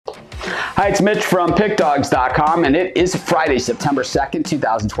Hi, it's Mitch from Pickdawgz.com, and it is Friday, September 2nd,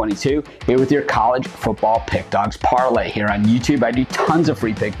 2022, here with your college football Pickdawgz parlay. Here on YouTube, I do tons of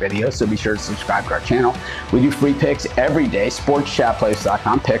free pick videos, so be sure to subscribe to our channel. We do free picks every day,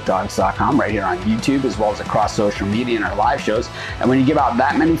 sportschatplace.com, Pickdawgz.com, right here on YouTube, as well as across social media and our live shows. And when you give out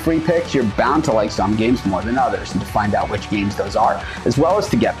that many free picks, you're bound to like some games more than others, and to find out which games those are, as well as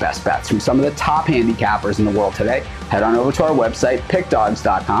to get best bets from some of the top handicappers in the world today, head on over to our website,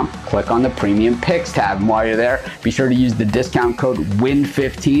 Pickdawgz.com, click on the Premium Picks tab, and while you're there, be sure to use the discount code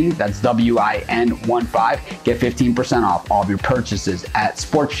WIN15, that's WIN15, get 15% off all of your purchases at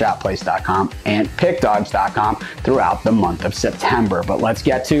sportschatplace.com and Pickdawgz.com throughout the month of September. But let's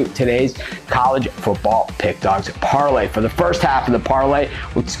get to today's college football Pickdawgz parlay. For the first half of the parlay,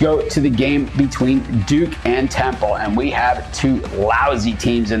 let's go to the game between Duke and Temple, and we have two lousy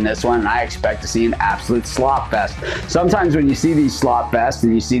teams in this one, and I expect to see an absolute slop fest. Sometimes when you see these slop fests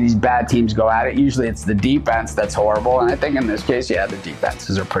and you see these bad teams go at it, usually it's the defense that's horrible, and I think in this case, yeah, the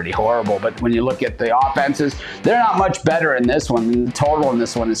defenses are pretty horrible, but when you look at the offenses, they're not much better in this one. The total in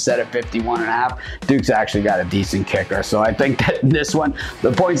this one is set at 51.5. Duke's actually got a decent kicker, so I think that in this one,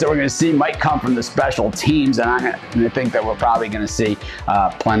 the points that we're going to see might come from the special teams, and I think that we're probably going to see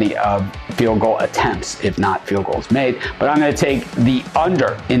plenty of field goal attempts, if not field goals made, but I'm going to take the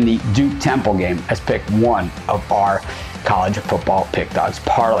under in the Duke-Temple game as pick one of our college football Pickdawgz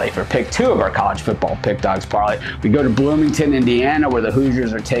parlay. For pick two of our college football Pickdawgz parlay, we go to Bloomington, Indiana, where the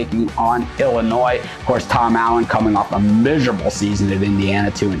Hoosiers are taking on Illinois. Of course, Tom Allen coming off a miserable season at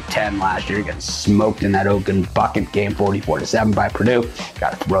Indiana, 2-10 last year, getting smoked in that Oakland bucket game, 44-7 by Purdue.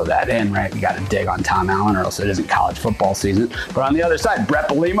 Got to throw that in, right? You got to dig on Tom Allen, or else it isn't college football season. But on the other side, Brett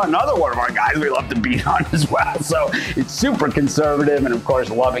Bielema, another one of our guys we love to beat on as well. So it's super conservative, and of course,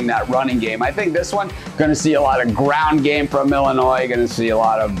 loving that running game. I think this one going to see a lot of ground game from Illinois. Going to see a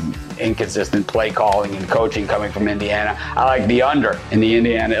lot of inconsistent play calling and coaching coming from Indiana. I like the under in the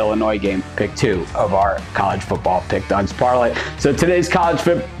Indiana-Illinois game, pick two of our college football Pickdawgz parlay. So today's college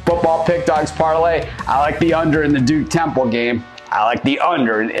football Pickdawgz parlay, I like the under in the Duke-Temple game. I like the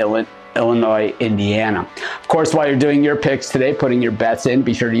under in Illinois, Indiana. Of course, while you're doing your picks today, putting your bets in,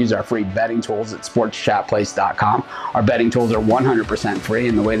 be sure to use our free betting tools at sportschatplace.com. Our betting tools are 100% free,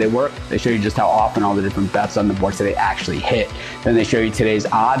 and the way they work, they show you just how often all the different bets on the board today actually hit. Then they show you today's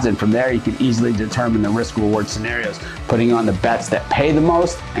odds, and from there you can easily determine the risk-reward scenarios, putting on the bets that pay the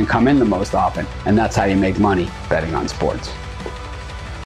most and come in the most often, and that's how you make money betting on sports.